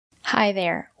Hi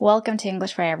there, welcome to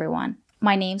English for Everyone.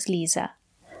 My name's Lisa.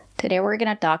 Today we're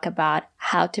going to talk about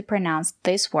how to pronounce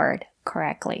this word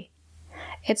correctly.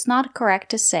 It's not correct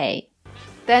to say,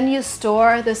 "Then you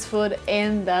store this food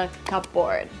in the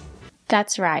cupboard."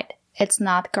 That's right, it's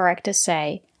not correct to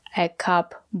say a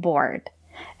cupboard.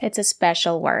 It's a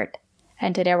special word,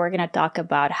 and today we're going to talk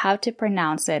about how to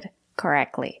pronounce it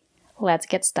correctly. Let's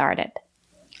get started.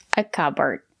 A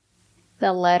cupboard.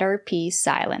 The letter P is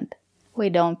silent. We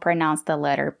don't pronounce the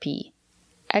letter P.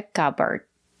 A cupboard.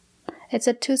 It's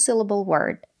a two-syllable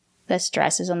word. The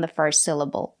stress is on the first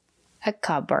syllable. A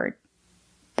cupboard.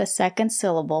 The second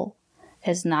syllable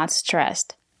is not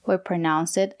stressed. We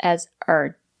pronounce it as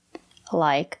erd,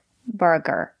 like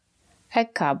burger. A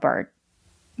cupboard.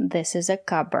 This is a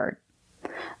cupboard.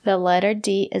 The letter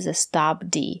D is a stop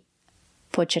D.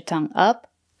 Put your tongue up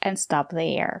and stop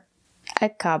the air. A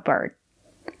cupboard.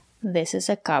 This is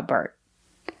a cupboard.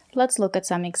 Let's look at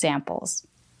some examples.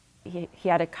 He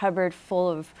had a cupboard full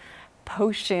of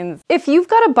potions. If you've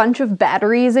got a bunch of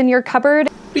batteries in your cupboard,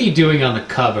 What are you doing on the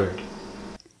cupboard?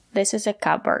 This is a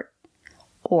cupboard.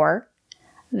 Or,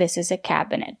 this is a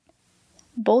cabinet.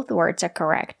 Both words are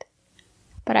correct.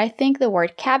 But I think the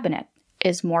word cabinet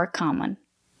is more common.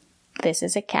 This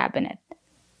is a cabinet.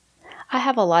 I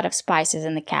have a lot of spices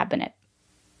in the cabinet.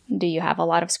 Do you have a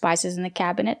lot of spices in the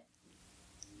cabinet?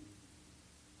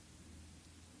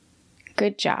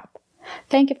 Good job.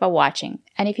 Thank you for watching,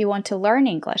 and if you want to learn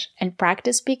English and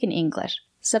practice speaking English,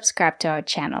 subscribe to our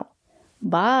channel.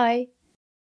 Bye!